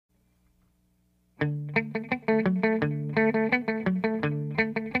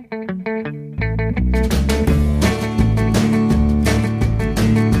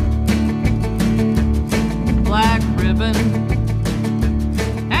Black ribbon,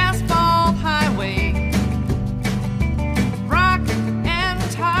 asphalt highway, rock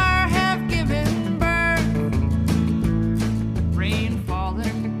and tar have given birth. Rain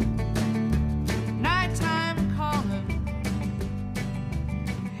falling, nighttime calling,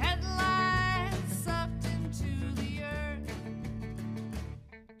 headlights sucked into the earth.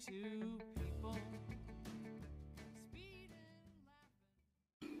 Two people speeding.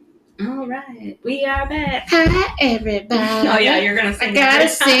 All right, we are back. Hi, everybody. Oh yeah, you're gonna sing. I gotta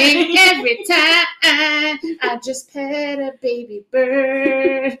every time. sing every time. I just pet a baby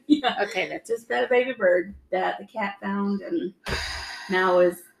bird. Yeah. Okay, that's Just that baby bird that the cat found, and now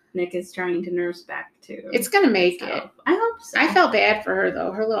Nick is trying to nurse back to. It's gonna make So, it. I hope so. I felt bad for her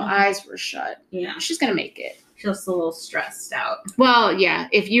though. Her little Mhm. eyes were shut. Yeah, She's gonna make it. she's just a little stressed out. Well, yeah.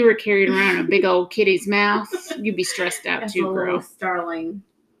 If you were carrying around a big old kitty's mouth, you'd be stressed out That's too, a little girl. starling.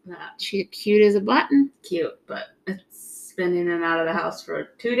 That She's cute as a button. cute, but it's been in and out of the house for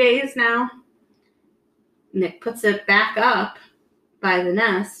 2 days now. Nick puts it back up by the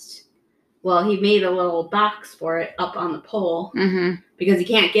nest. Well, he made a little box for it up on the pole Mm-hmm. because he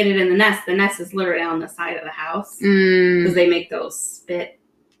can't get it in the nest. The nest is literally on the side of the house because they make those spit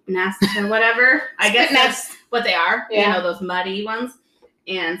nests or whatever. I guess that's what they are. Yeah. You know, those muddy ones.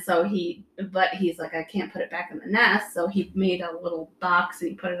 And so he's like, I can't put it back in the nest. So he made a little box and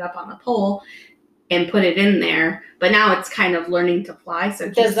he put it up on the pole and put it in there. But now it's kind of learning to fly. So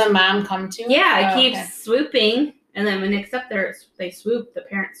it Does keeps- the mom come to it? yeah, it Oh, keeps okay. swooping. And then when Nick's up there, they swoop, the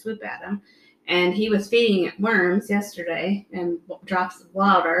parents swoop at him. And he was feeding it worms yesterday and drops of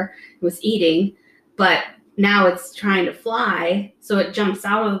water, was eating. But now it's trying to fly. So it jumps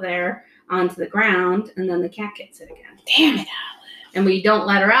out of there onto the ground. And then the cat gets it again. Damn it. And we don't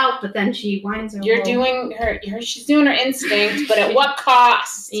let her out, but then she whines her. You're little- doing she's doing her instinct, but at what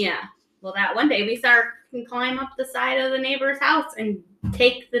cost? Yeah. Well, that one day we can climb up the side of the neighbor's house and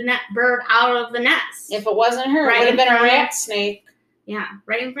take the bird out of the nest. If it wasn't her, Right it would have in been a front of- rat snake. Yeah,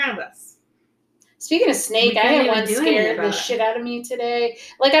 right in front of us. Speaking of snake, We I can't had even one do anything scared the about it. shit out of me today.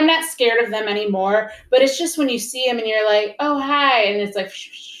 Like, I'm not scared of them anymore, but it's just when you see them and you're like, oh, hi. And it's like,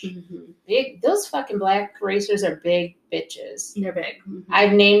 big. Those fucking black racers are big bitches. They're big.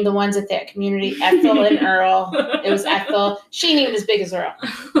 I've named the ones at that community Ethel and Earl. It was Ethel. She named as big as Earl.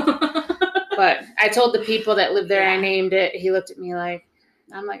 But I told the people that live there I Yeah. named it. He looked at me like,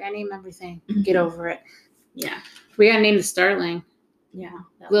 I'm like, I name everything. Get over it. Yeah. We got to name the starling. Yeah.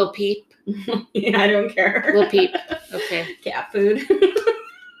 Lil Peep. Yeah, I don't care. Lil Peep. Okay. Cat food.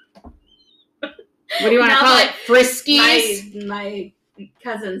 What do you want to No, call but it? Friskies? My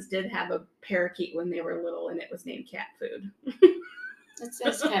cousins did have a parakeet when they were little, and it was named Cat Food.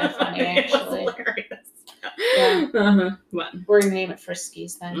 That's kind of funny, It was actually. hilarious. Yeah. Uh-huh. What? We're going to name it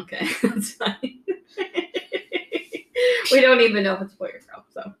Friskies then. Okay, that's fine. We don't even know if it's boy or girl,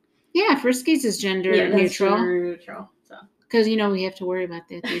 so Yeah, Friskies is gender that's neutral. gender neutral. So Because, we have to worry about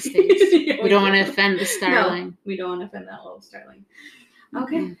that these days. We don't want to offend the starling. No, we don't want to offend that little starling.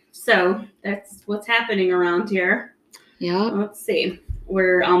 Okay, so that's what's happening around here. Yep. Let's see.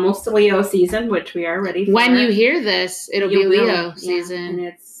 We're almost to Leo season, which we are ready for. When you hear this, it'll be You will, Leo yeah, season. and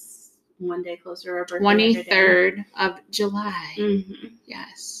it's one day closer to our birthday. every day. 23rd of July. Mhm.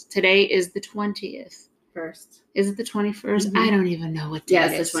 Yes. Today is the 20th. First. Is it the 21st? Mhm. I don't even know what day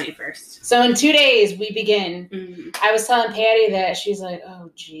Yes, it the is. 21st. So in 2 days, we begin. Mhm. I was telling Patty that. She's like, oh,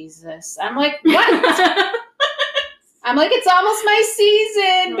 Jesus. I'm like, what? I'm like, it's almost my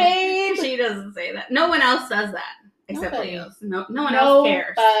season, babe. She doesn't say that. No one else says that except Nobody. Leos. No one else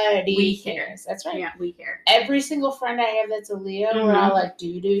cares. Nobody We cares. That's right. Yeah, we care. Every single friend I have that's a Leo, we're Mhm. all like,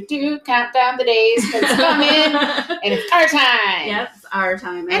 do, count down the days, 'cause it's coming, and it's our time. Yep, it's our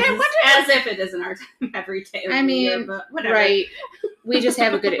time. And I wonder as if it isn't our time every day. Of I the year, mean, but whatever. right. We just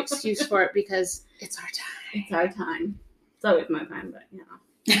have a good excuse for it because it's our time. It's our time. It's always my time, but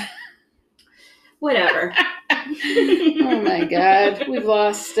whatever. Oh my God. We've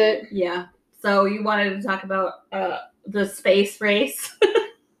lost it. Yeah. So you wanted to talk about the space race?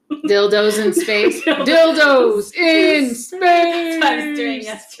 Dildos in space. Dildos in space. That's what I was doing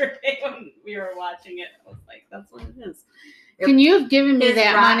yesterday when we were watching it. I was like, that's what it is. Can you have given me His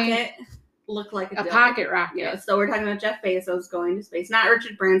that money? rocket looked like A dildo. pocket rocket. Yeah. So we're talking about Jeff Bezos going to space. Not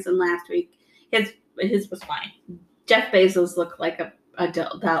Richard Branson last week. His was fine. Jeff Bezos looked like a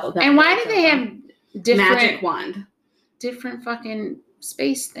dildo. And why do they have magic wand? different fucking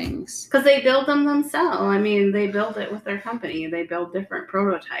space things? Because they build them themselves. I mean, they build it with their company. They build different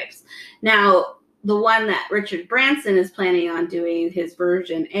prototypes. Now, the one that Richard Branson is planning on doing, his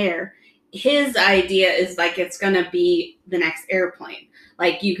Virgin Air, his idea is like it's going to be the next airplane.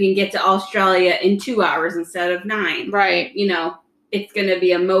 Like you can get to Australia in 2 hours instead of 9. Right. You know, it's going to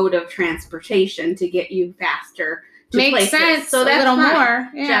be a mode of transportation to get you faster to Makes places. sense. So a that's little fine. more.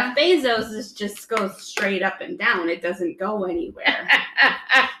 Yeah. Jeff Bezos just goes straight up and down. It doesn't go anywhere.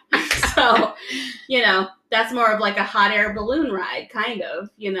 So, you know, that's more of like a hot air balloon ride, kind of,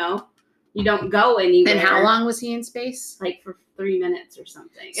 you know. You don't go anywhere. And how long was he in space? Like for 3 minutes or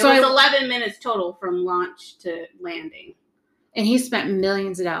something. So it was 11 minutes total from launch to landing. And he spent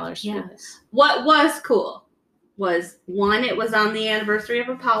millions of dollars Yeah. for this. What was cool was, one, it was on the anniversary of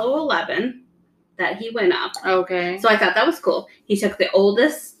Apollo 11 that he went up. Okay. So I thought that was cool. He took the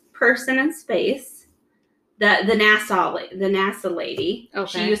oldest person in space, the NASA lady.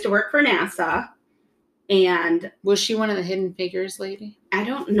 Okay. She used to work for NASA. And Was she one of the Hidden Figures lady? I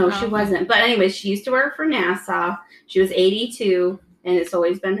don't know, she Okay. wasn't. But anyway, she used to work for NASA. She was 82, and it's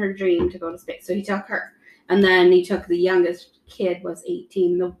always been her dream to go to space. So he took her. And then he took the youngest kid, was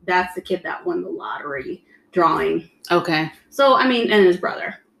 18. That's the kid that won the lottery drawing. Okay. So, I mean, and his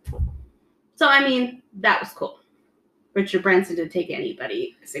brother. So, I mean, that was cool. Richard Branson didn't take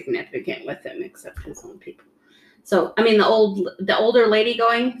anybody significant with him except his own people. So, I mean, the older lady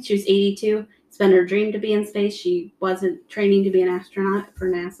going, she was 82. It's been her dream to be in space. She wasn't training to be an astronaut for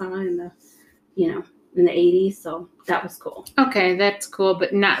NASA in the 80s. So that was cool. Okay, that's cool,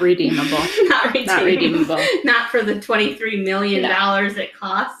 but not redeemable. Not redeemable. Not redeemable. Not for the $23 million it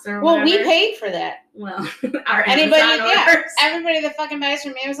costs or Well, whatever. we paid for that. Well, our Anybody, Amazon yeah, orders. everybody that fucking buys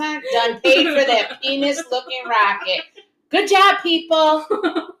from Amazon done paid for that penis-looking rocket. Good job, people.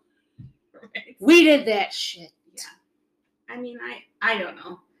 Right. We did that shit. I mean, I don't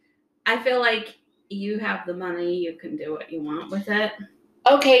know. I feel like you have the money, you can do what you want with it.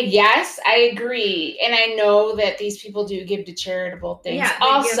 Okay, yes, I agree. And I know that these people do give to charitable things. Yeah, they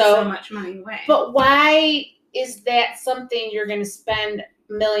also, give so much money away. but why is that something you're going to spend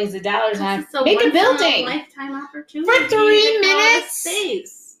millions of dollars on? It's a Make a once in building. lifetime opportunity For 3 to go to minutes?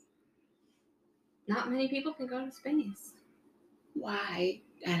 space. Not many people can go to space. Why?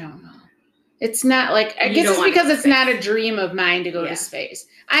 I don't know. It's not like, I You guess don't it's want because to go it's to not space. a dream of mine to go Yeah. to space.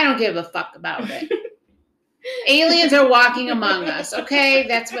 I don't give a fuck about it. Aliens are walking among us, okay?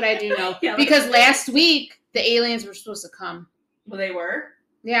 That's what I do know. Yeah, Because last week, the aliens were supposed to come. Well, they were.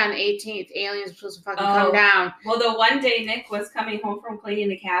 Yeah, on the 18th, aliens were supposed to fucking Oh. come down. Well, the one day Nick was coming home from cleaning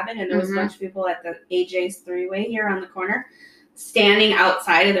the cabin, and there was Mhm. a bunch of people at the AJ's three-way here on the corner, standing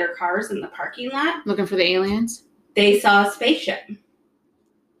outside of their cars in the parking lot. Looking for the aliens. They saw a spaceship.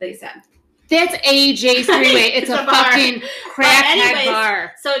 They said. That's AJ's three-way. It's a bar. fucking crackhead anyways,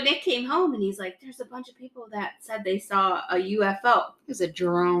 bar. So Nick came home and he's like, "There's a bunch of people that said they saw a UFO." It's a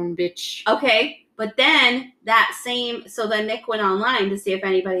drone, bitch. Okay, but then so then Nick went online to see if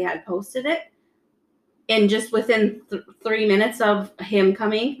anybody had posted it, and just within 3 minutes of him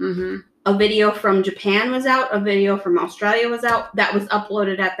coming, Mm-hmm. a video from Japan was out, a video from Australia was out, that was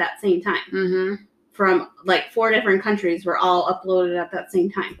uploaded at that same time. Mm-hmm. From like 4 different countries were all uploaded at that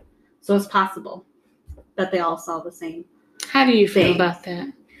same time. So it's possible that they all saw the same. How do you feel Thing. about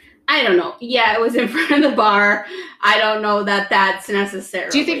that? I don't know. Yeah, it was in front of the bar. I don't know that that's necessary.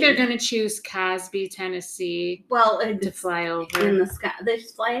 Do you think they're going to choose Cosby, Tennessee Well, to it's fly in over? the sky. They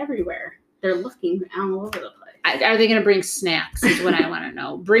just fly everywhere. They're looking all over the place. Are they going to bring snacks is what I want to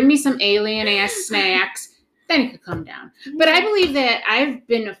know. Bring me some alien-ass snacks. Then it could come down. But I believe that I've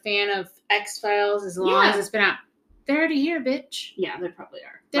been a fan of X-Files as long Yeah. as it's been out. They're already here, bitch. Yeah, they probably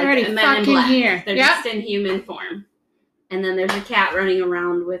are. They're already the Men in fucking Black. here. They're Yep. just in human form. And then there's a cat running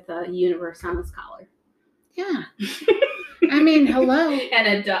around with a universe on his collar. Yeah. I mean, hello.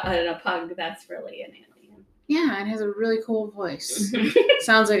 And a pug that's really an alien. Yeah, it has a really cool voice.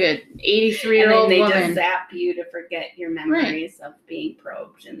 Sounds like an And 83-year-old then they woman. just zap you to forget your memories of being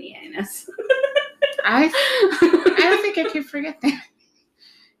probed in the anus. I don't think I could forget that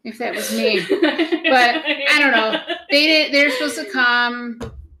if that was me. But I don't know. They're supposed to come.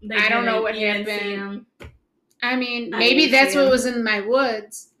 I don't know what happened. I mean, I maybe didn't that's see what him. was in my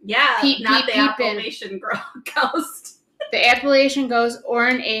woods. Yeah, Peep, not peep, the peeping. Appalachian Ghost. The Appalachian Ghost, or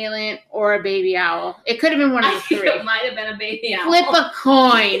an alien, or a baby owl. It could have been one of I the think three. it might have been a baby owl. Flip a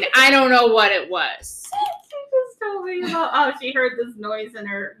coin. I don't know what it was. She just told me about she heard this noise in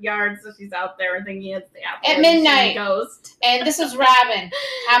her yard, so she's out there thinking it's the At Appalachian midnight. Ghost. And this was Robin.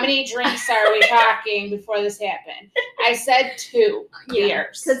 How many drinks are we talking before this happened? I said 2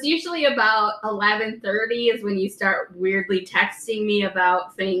 beers. Because usually about 11:30 is when you start weirdly texting me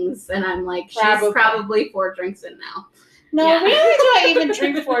about things, and I'm like, she's Probably. probably 4 drinks in now. No, Yeah. rarely do I even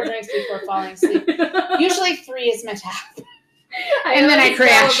drink 4 drinks before falling asleep. Usually 3 is my top. And then I always know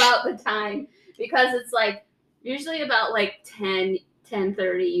crash. about the time because it's like usually about like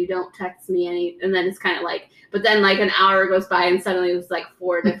 10:30 you don't text me any, and then it's kind of like, but then like an hour goes by and suddenly it was like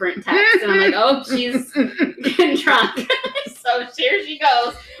 4 different texts, and I'm like, oh, she's getting drunk. So here she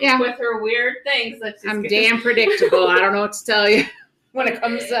goes Yeah. with her weird things that she's I'm damn predictable. I don't know what to tell you when it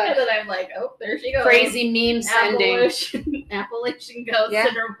comes And to then I'm like, oh, there she goes. crazy meme sending. Appalachian ghosts Yeah.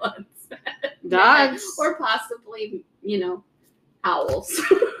 in her woods. Dogs. Or possibly, owls.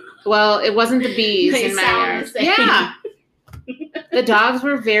 Well, it wasn't the bees They in my sound yard. the same. Yeah. The dogs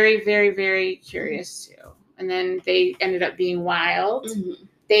were very, very, very curious too. And then they ended up being wild. Mhm.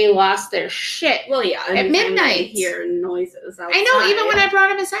 They lost their shit. Well, yeah. At anytime midnight. they hear noises outside. I know, even when I brought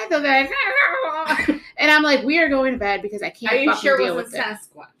them inside though, they're like, and I'm like, we are going to bed because I can't Are you fucking sure it deal wasn't with it.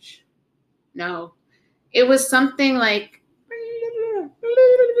 Sasquatch? No. It was something like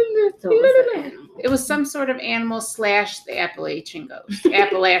So it was an animal. it was some sort of animal / the Appalachian ghost.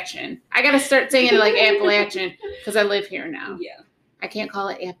 Appalachian. I gotta start saying it like Appalachian because I live here now. Yeah. I can't call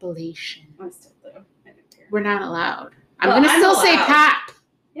it Appalachian. I still do. I don't care. We're not allowed. I'm Well, gonna I'm still say allowed. pop,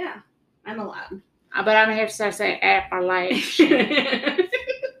 Yeah. I'm allowed. but I'm gonna have to start saying Appalachian.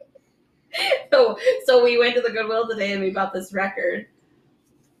 so we went to the Goodwill today and we bought this record.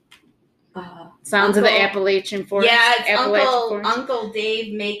 Sounds of the Uncle- Appalachian Forest. Yeah, it's Appalachian Forest. Uncle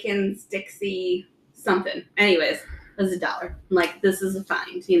Dave Macon's Dixie something. Anyways, it was $1. I'm like, this is a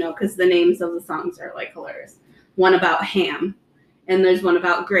find, because the names of the songs are like hilarious. One about ham, and there's one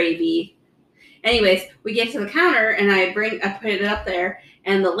about gravy. Anyways, we get to the counter and I put it up there,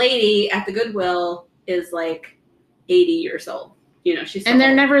 and the lady at the Goodwill is like 80 years old. She's so And they're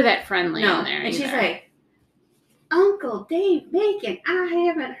old. never that friendly No, in there. and she's either. like, Uncle Dave Macon, I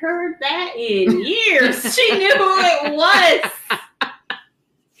haven't heard that in years. She knew who it was.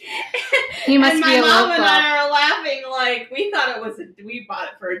 He must and be my a mom local. and I are laughing like we thought it was. We bought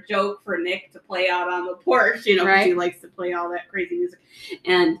it for a joke for Nick to play out on the porch, because Right. he likes to play all that crazy music,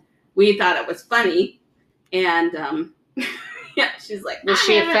 and we thought it was funny. And yeah, she's like, Was I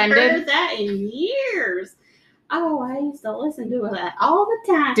she haven't offended? heard that in years. Oh, I used to listen to that all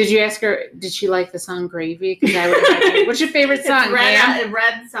the time. Did you ask her? Did she like the song Gravy? Because I would. What's your favorite It's song? Ham?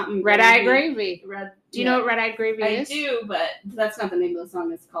 red something. Red Eye Gravy. Red. Do you know what Red Eye Gravy I is? do, but that's not the name of the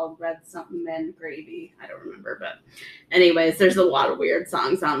song. It's called Red Something Men Gravy. I don't remember, but anyways, there's a lot of weird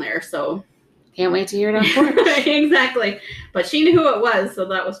songs on there, so Can't wait to hear it on porch. exactly. But she knew who it was, so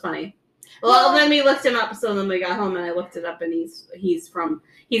that was funny. Well, then we looked him up. So then we got home and I looked it up, and he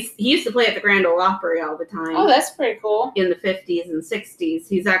used to play at the Grand Ole Opry all the time. Oh, that's pretty cool. In the 50s and 60s.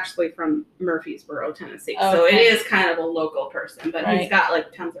 He's actually from Murfreesboro, Tennessee. So it Okay. is kind of a local person, but Right. he's got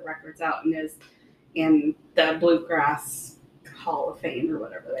like tons of records out and is in the Bluegrass Hall of Fame or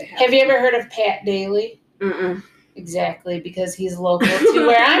whatever they have. Have you ever heard of Pat Daly? Mm-mm. Exactly, because he's local to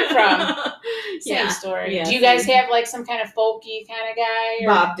where I'm from. Same Yeah. story. Yeah, Do you guys same. have like some kind of folky kind of guy? Or?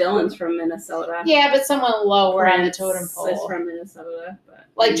 Bob Dylan's from Minnesota. Yeah, but someone lower on the Prince totem is pole. from Minnesota. But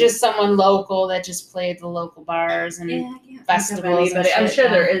Like just someone local that just played the local bars and yeah, I can't think of festivals and anybody. I'm shit, sure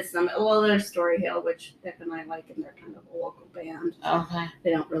yeah. there is some. Well, there's Story Hill, which Dick and I like, and they're kind of a local band. Okay.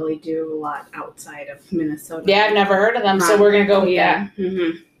 They don't really do a lot outside of Minnesota. Yeah, I've never heard of them, so we're gonna go with yeah.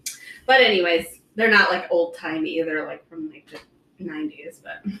 hmm But anyways, they're not like old timey. They're like from like the 90s.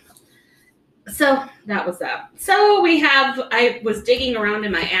 But so that was that. So I was digging around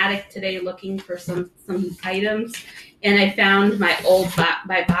in my attic today looking for some items, and I found my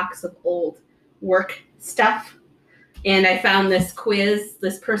my box of old work stuff. And I found this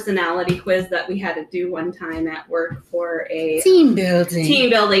personality quiz that we had to do one time at work for a team building.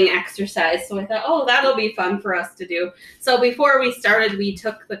 team building exercise. So I thought, oh, that'll be fun for us to do. So before we started, we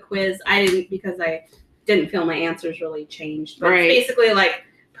took the quiz. I didn't, because I didn't feel my answers really changed. But Right. it's basically like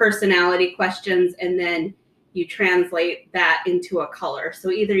personality questions, and then you translate that into a color. So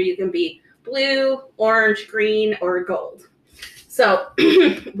either you can be blue, orange, green, or gold. So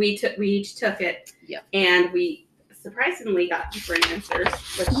we each took it, Yep. and we surprisingly got different answers.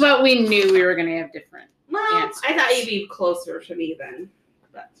 Which, But we knew we were gonna have different. well, answers. I thought you'd be closer to me then,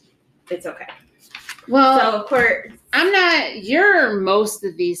 but it's okay. Well, So of course, I'm not. You're most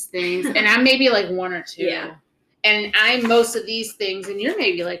of these things, and I'm maybe like one or two. Yeah. And I'm most of these things, and you're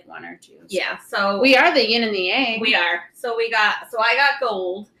maybe like one or two. yeah. So We are the yin and the yang. we are. So I got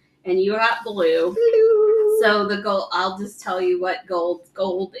gold, and you got blue. So the gold, I'll just tell you what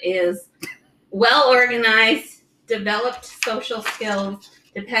gold is: well organized, developed social skills,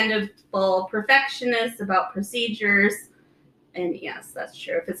 dependable, perfectionist about procedures. And yes, that's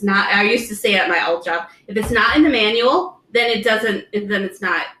true. If it's not, I used to say at my old job, if it's not in the manual, then it doesn't. Then it's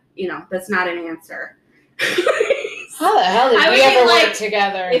not. That's not an answer. How the hell did I we would ever be work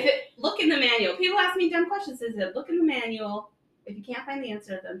together? Look in the manual. People ask me dumb questions. I said, look in the manual. If you can't find the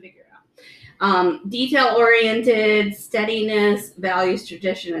answer, then figure it out. Detail-oriented, steadiness, values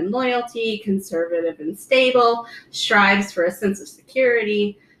tradition and loyalty, conservative and stable, strives for a sense of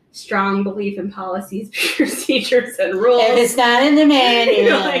security, strong belief in policies, procedures, and rules. If it's not in the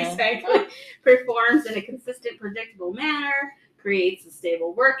manual. Exactly. Performs in a consistent, predictable manner, creates a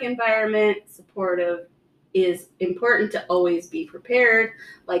stable work environment, supportive, is important to always be prepared,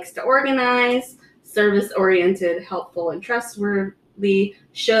 likes to organize, service-oriented, helpful, and trustworthy,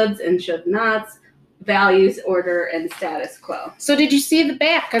 shoulds and should nots, values order and status quo. So did you see the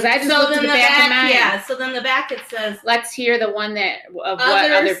back? Because I just looked at the back of mine. Yeah, so then the back it says, let's hear the one of what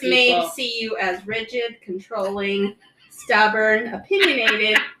others other people. may see you as rigid, controlling, stubborn,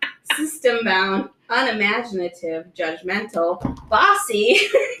 opinionated, system-bound, unimaginative, judgmental, bossy,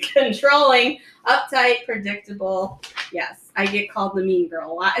 controlling, uptight, predictable. Yes, I get called the mean girl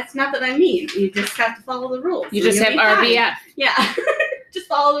a lot. It's not that I'm mean. You just have to follow the rules. You just have RBF. Yeah. Just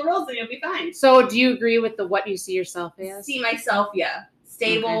follow the rules and you'll be fine. So do you agree with the what you see yourself as? See myself, yeah.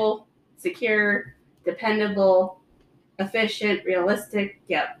 Stable, secure, dependable, efficient, realistic,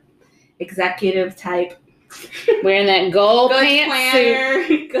 yep. Executive type. Wearing that gold Good pantsuit.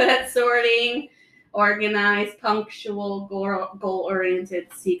 planner, good at sorting, organized, punctual,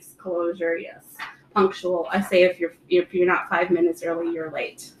 goal-oriented, seeks closure. Yes, punctual. I say if you're not 5 minutes early, you're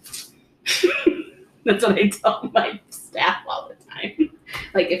late. That's what I tell my staff all the time.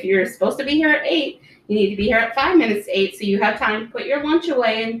 Like if you're supposed to be here at 8, you need to be here at 5 minutes to 8, so you have time to put your lunch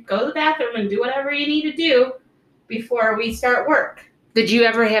away and go to the bathroom and do whatever you need to do before we start work. Did you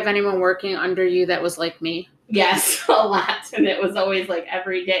ever have anyone working under you that was like me? Yes, a lot, and it was always like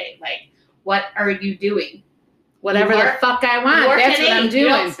every day. Like, what are you doing? Whatever the fuck I want. That's what I'm doing. You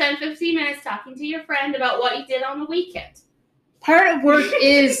don't spend 15 minutes talking to your friend about what you did on the weekend. Part of work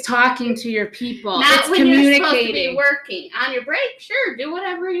is talking to your people. Not it's when communicating. you're supposed to be working. On your break, sure, do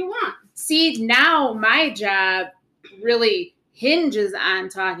whatever you want. See, now my job really hinges on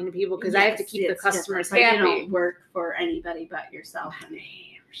talking to people because I have to keep the customers happy. You don't work for anybody but yourself.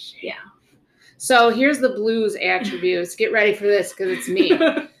 Yeah. So here's the blues attributes. Get ready for this because it's me.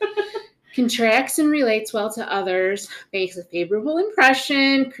 Contracts and relates well to others, makes a favorable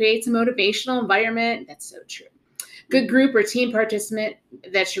impression, creates a motivational environment. That's so true. Good group or team participant.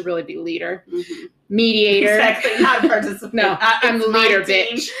 That should really be leader. Mm-hmm. Mediator. Exactly, not a participant. No, I'm the leader,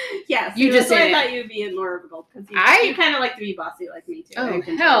 bitch. Yes, you just I thought you'd be more of because you kind of like to be bossy like me too. Oh,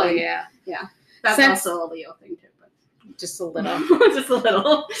 hell yeah. Yeah. That's also a Leo thing too. Just a little. Just a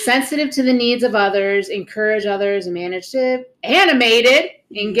little. Sensitive to the needs of others, encourage others, imaginative, animated,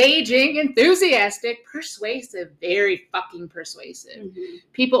 engaging, enthusiastic, persuasive, very fucking persuasive. Mm-hmm.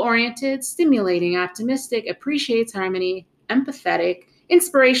 People-oriented, stimulating, optimistic, appreciates harmony, empathetic,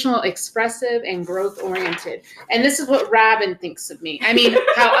 inspirational, expressive, and growth-oriented. And this is what Robin thinks of me. I mean,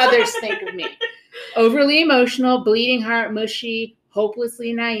 how others think of me. Overly emotional, bleeding heart, mushy,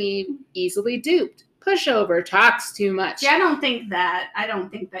 hopelessly naive, easily duped. Pushover, talks too much. Yeah, I don't think that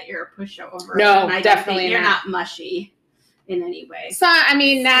you're a pushover. No, definitely you're not mushy in any way. So I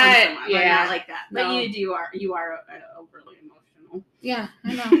mean, not like that. But no. you are overly emotional. Yeah,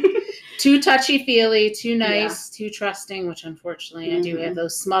 I know. Too touchy-feely, too nice, too trusting, which unfortunately I do have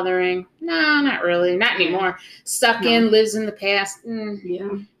those. Smothering. No, not really. Not anymore. Stuck in, lives in the past. Yeah.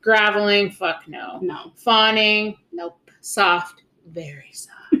 Groveling. Fuck no. No. Fawning. Nope. Soft. Very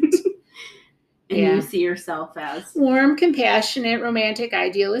soft. And you see yourself as warm, compassionate, romantic,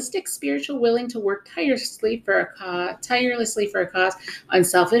 idealistic, spiritual, willing to work tirelessly for a cause,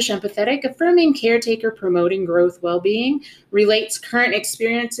 unselfish, empathetic, affirming, caretaker, promoting growth, well-being, relates current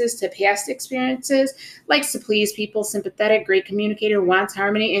experiences to past experiences, likes to please people, sympathetic, great communicator, wants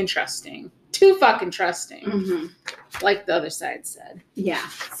harmony, and trusting. Too fucking trusting. Mm-hmm. Like the other side said. Yeah.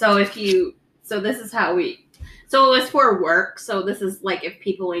 So this is how So it was for work. So this is like if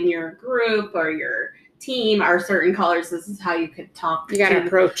people in your group or your team are certain colors, this is how you could talk. You got to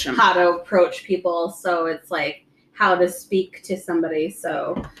approach them. How to approach people. So it's like how to speak to somebody.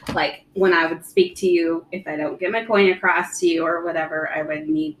 So like when I would speak to you, if I don't get my point across to you or whatever, I would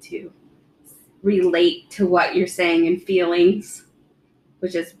need to relate to what you're saying and feelings,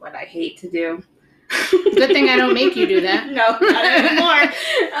 which is what I hate to do. Good thing I don't make you do that. No, not anymore.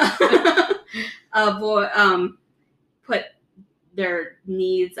 Put their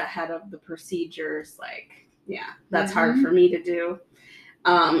needs ahead of the procedures. Like, that's hard for me to do.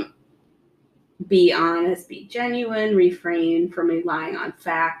 Be honest, be genuine, refrain from relying on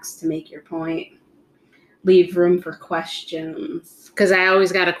facts to make your point. leave room for questions. Because I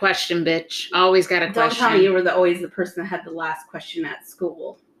always got a question, bitch. Always got a Don't question. tell me you were always the person that had the last question at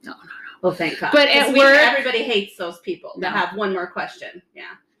school. No. Well, thank God. But at 'Cause work- everybody hates those people that No. have one more question.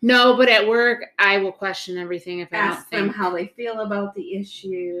 Yeah. No, but at work, I will question everything if I Ask don't them think. how they feel about the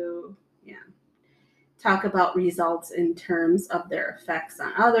issue. Yeah. Talk about results in terms of their effects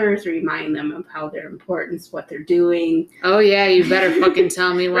on others. Remind them of how their importance, what they're doing. Oh, yeah, you better fucking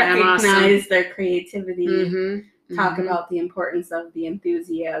tell me when I'm awesome. Recognize their creativity. Mm-hmm. Talk about the importance of the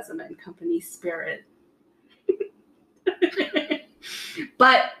enthusiasm and company spirit.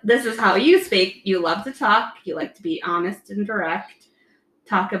 But this is how you speak. You love to talk. You like to be honest and direct.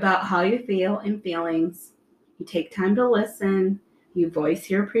 Talk about how you feel and feelings. You take time to listen. You voice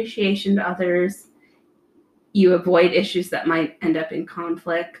your appreciation to others. You avoid issues that might end up in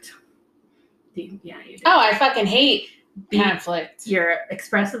conflict. Yeah, you do. Oh, I fucking hate Be- conflict. You're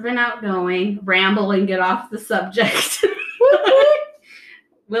expressive and outgoing. Ramble and get off the subject.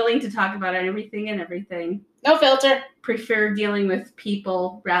 Willing to talk about everything and everything. No filter. Prefer dealing with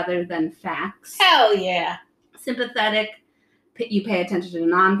people rather than facts. Hell yeah. Sympathetic. You pay attention to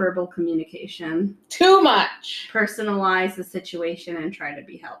nonverbal communication. Too much. Personalize the situation and try to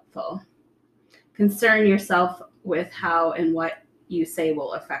be helpful. Concern yourself with how and what you say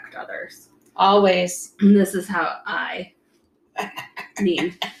will affect others. Always. And this is how I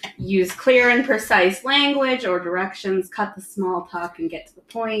mean. Use clear and precise language or directions. Cut the small talk and get to the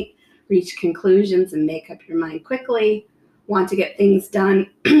point. Reach conclusions and make up your mind quickly. Want to get things done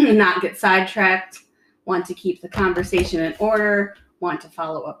and not get sidetracked. Want to keep the conversation in order. Want to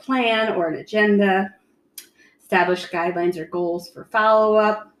follow a plan or an agenda. Establish guidelines or goals for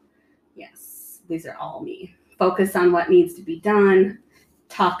follow-up. Yes, these are all me. Focus on what needs to be done.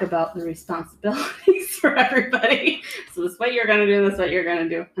 Talk about the responsibilities for everybody. So this is what you're going to do. This is what you're going to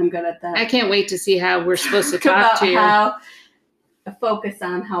do. I'm good at that. I can't wait to see how we're supposed to talk About to you. how focus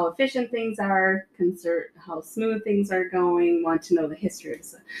on how efficient things are, how smooth things are going, want to know the history of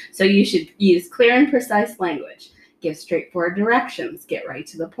it. So you should use clear and precise language. Give straightforward directions. Get right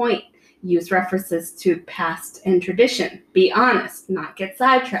to the point. Use references to past and tradition. Be honest, not get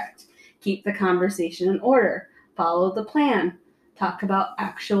sidetracked. Keep the conversation in order. Follow the plan. Talk about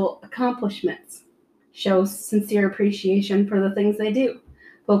actual accomplishments. Show sincere appreciation for the things they do.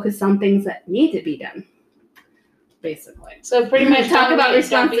 Focus on things that need to be done. Basically. So pretty much Talk about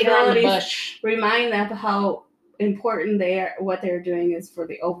don't beat around the responsibilities. bush. Remind them how important they are, what they're doing is for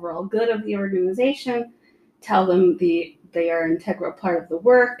the overall good of the organization. Tell them they are an integral part of the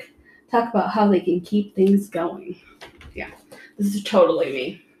work. Talk about how they can keep things going. Yeah, this is totally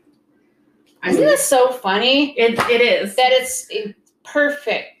me. Isn't this so funny? It is. That it's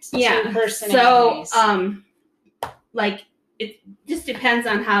perfect Yeah. to So, personalities. like, it just depends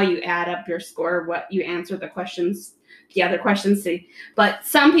on how you add up your score, what you answer the other questions to. But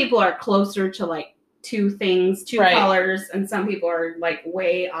some people are closer to like two Right. colors, and some people are like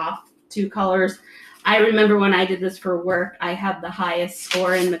way off 2 colors. I remember when I did this for work, I had the highest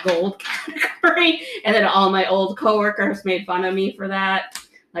score in the gold category, and then all my old coworkers made fun of me for that.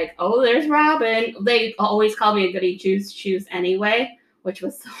 Like, oh, there's Robin. They always called me a goody shoes anyway, which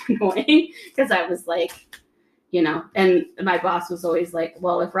was so annoying because I was like, and my boss was always like,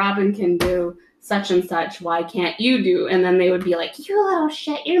 well, if Robin can do such and such, why can't you do? And then they would be like, you little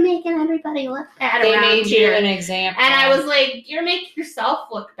shit, you're making everybody look bad They around made here. you an example. And I was like, you're making yourself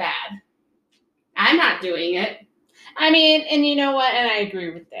look bad. I'm not doing it. I mean, and you know what? And I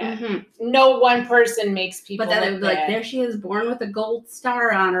agree with that. Mhm. No one person makes people But then it look would be like, bad. there she is, born with a gold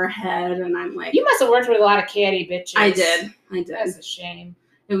star on her head. And I'm like, You must have worked with a lot of catty bitches. I did. That's a shame.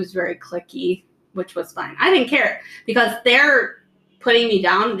 It was very cliquey, which was fine. I didn't care because they're putting me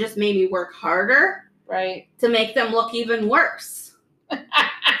down just made me work harder Right. to make them look even worse.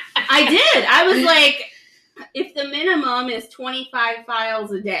 I did. I was like, if the minimum is 25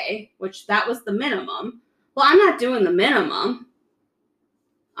 files a day, which that was the minimum, well, I'm not doing the minimum.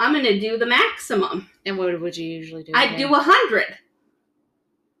 I'm going to do the maximum. And what would you usually do? I'd do 100.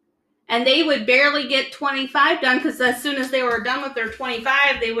 And they would barely get 25 done because as soon as they were done with their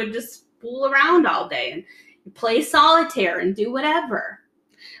 25, they would just fool around all day and play solitaire and do whatever.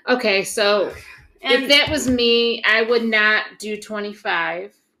 Okay, so And if that was me, I would not do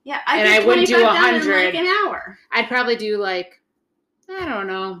 25. yeah, and did I wouldn't do 25 done in 100. like an hour. I'd probably do like, I don't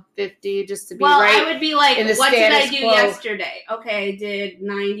know, 50 just to be Well, right. I would be like, in the what did I status do quo. yesterday? Okay, I did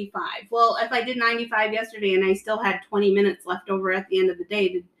 95. Well, if I did 95 yesterday and I still had 20 minutes left over at the end of the day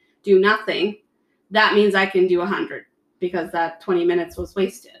to do nothing, that means I can do 100 because that 20 minutes was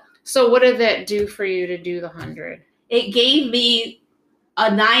wasted. So what did that do for you to do the 100? It gave me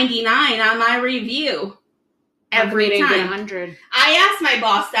a 99 on my review. How come every you didn't get time. 100? I asked my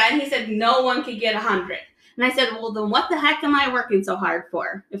boss that, and he said no one could get 100. And I said, well, then what the heck am I working so hard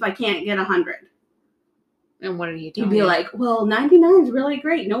for if I can't get 100? And what did he tell He'd be you? like, well, 99 is really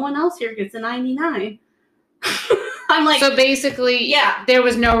great. No one else here gets a 99. I'm like, so basically, yeah. there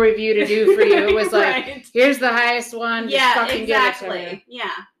was no review to do for you. It was like, Right. here's the highest one. Just Yeah, fucking give it to me. exactly.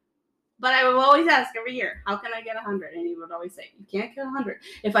 Yeah. But I would always ask every year, how can I get 100? And he would always say, you can't get 100.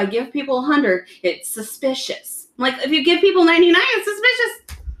 If I give people 100, it's suspicious. I'm like, if you give people 99, it's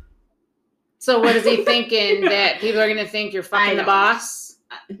suspicious. So what is he thinking? That people are going to think you're fucking the don't boss?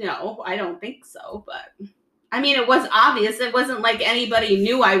 No, I don't think so. But I mean, it was obvious. It wasn't like anybody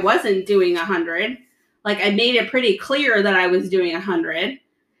knew I wasn't doing 100. Like, I made it pretty clear that I was doing 100.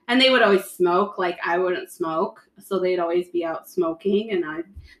 And they would always smoke. Like, I wouldn't smoke. So they'd always be out smoking. And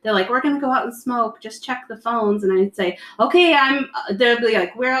they're like, we're going to go out and smoke. Just check the phones. And I'd say, okay, they'll be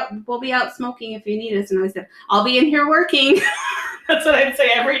like, we'll be out smoking if you need us. And I said, I'll be in here working. That's what I'd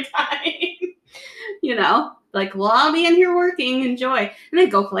say every time. You know, like, well, I'll be in here working. Enjoy. And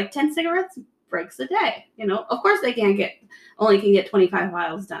they'd go for like 10 cigarettes breaks a day. You know, of course they only can get 25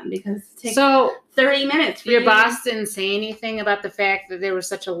 miles done because it takes 30 minutes. Your boss didn't say anything about the fact that there was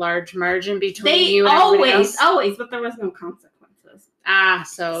such a large margin between you and everybody else? Always, but there was no consequences.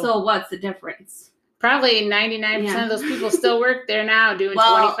 So what's the difference? Probably 99% of those people still work there now doing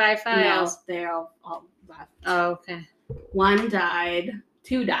 25 files. No, they're all left. Oh, okay. 1 died,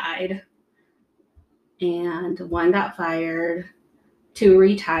 2 died, and 1 got fired, 2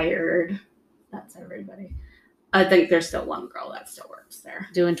 retired. That's everybody. I think there's still 1 girl that still works there.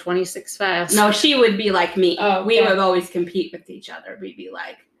 Doing 26 files. No, she would be like me. Oh, okay. We would always compete with each other. We'd be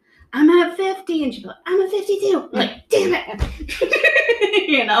like, I'm at 50. And she'd be like, I'm at 52. I'm like, damn it.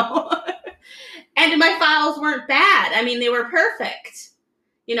 You know? And my files weren't bad. I mean, they were perfect.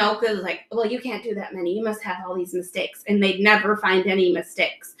 You know, because like, well, you can't do that many. You must have all these mistakes. And they'd never find any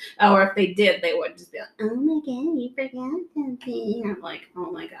mistakes. Or if they did, they would just be like, oh my God, you forgot something. I'm like, oh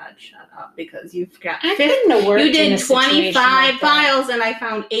my God, shut up. Because you forgot. I couldn't have worked You in a did situation 25 like that. files and I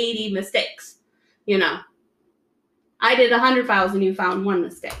found 80 mistakes. You know, I did 100 files and you found 1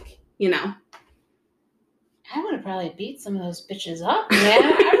 mistake. You know, I would have probably beat some of those bitches up. Yeah,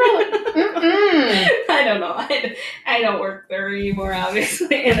 I don't know. I don't work there anymore,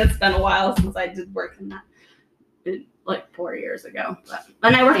 obviously, and it's been a while since I did work in that. Like 4 years ago,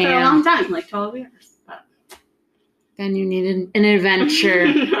 and I worked there a long time, like 12 years. But. Then you needed an adventure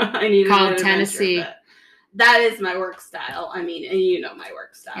I needed called an adventure, Tennessee. but that is my work style. I mean, and you know my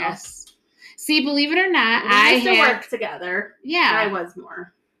work style. Yes. See, believe it or not, We used to work together. Yeah. I was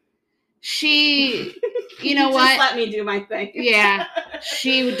more. She, you know Just what? let me do my thing. Yeah.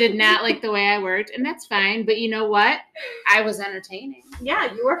 She did not like the way I worked, and that's fine. But you know what? I was entertaining.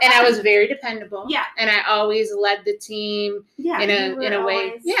 Yeah, you were And I fun. was very dependable. Yeah. And I always led the team Yeah, in you were a way.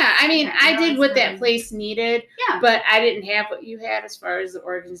 always- Yeah. I mean, yeah, I you did always what that were. place needed, Yeah. but I didn't have what you had as far as the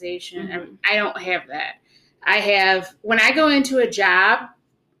organization. Mhm. I don't have that. I have, when I go into a job,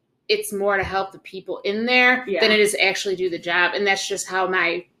 it's more to help the people in there Yeah. than it is actually do the job. And that's just how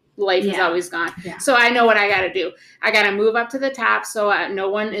my life has Yeah. always gone. Yeah. So I know what I got to do. I got to move up to the top so no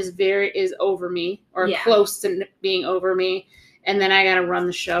one is over me or Yeah. close to being over me. And then I got to run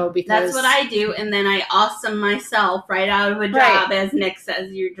the show because That's what I do, and then I awesome myself right out of a job, as Nick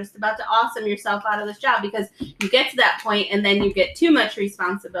says. You're just about to awesome yourself out of this job because you get to that point, and then you get too much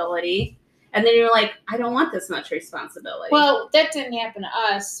responsibility, and then you're like, I don't want this much responsibility. Well, that didn't happen to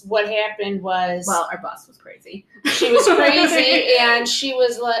us. What happened was our boss was crazy. she was crazy, and she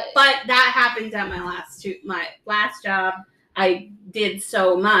was like, But that happened at my last job. I did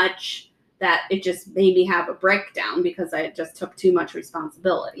so much that it just made me have a breakdown because I just took too much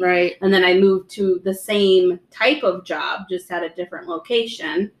responsibility. right. And then I moved to the same type of job, just at a different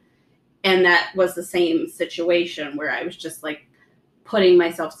location. And that was the same situation where I was just like putting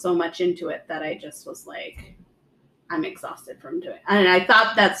myself so much into it that I just was like, I'm exhausted from doing it. And I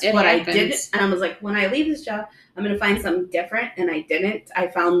thought that's It what I happens. did. And I was like, when I leave this job, I'm going to find something different. And I didn't. I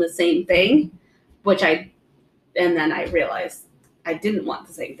found the same thing, and then I realized I didn't want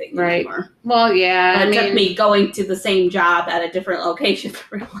the same thing Right. anymore. Well, yeah. But I it took mean, me going to the same job at a different location to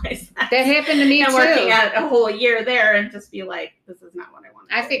realize that. that happened to me And too. working at a whole year there and just be like, this is not what I want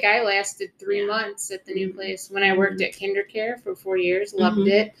to I do. think I lasted 3 Yeah. months at the new Mhm. place when I worked at KinderCare for 4 years. Loved Mhm.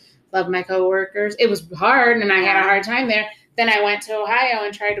 it. Loved my coworkers. It was hard, and I had a Yeah. hard time there. Then I went to Ohio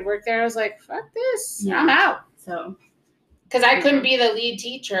and tried to work there. I was like, fuck this. Yeah. I'm out. So, Because I couldn't be the lead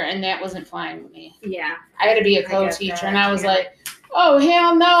teacher, and that wasn't flying with me. yeah. I had to be a I get co-teacher, that, and I was yeah. like, Oh,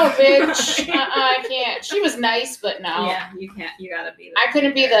 hell no, bitch. I can't. She was nice, but no. Yeah, you can't. You gotta be. I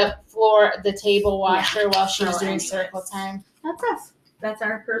couldn't be the table washer while she was So doing anyways. circle time. That's us. That's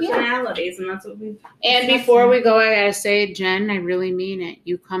our personalities, and that's what we've. And before we go, I gotta say, Jen, I really mean it.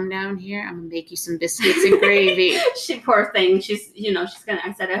 You come down here, I'm gonna make you some biscuits and gravy. She poor thing. She's she's gonna.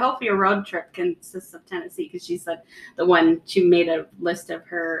 I said I hope your road trip consists of Tennessee because she said she made a list of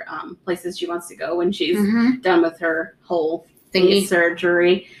her places she wants to go when she's done with her whole Thingy.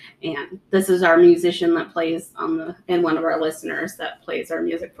 surgery. And this is our musician that plays and one of our listeners that plays our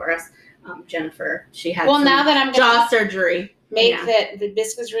music for us, Jennifer. She had now that I'm jaw surgery. make the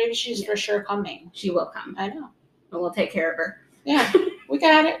biscuits gravy, she's for sure coming. She will come. I know. But we'll take care of her. Yeah, we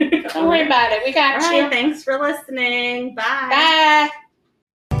got it. Don't worry about it. We got All you. right, thanks for listening. Bye. Bye.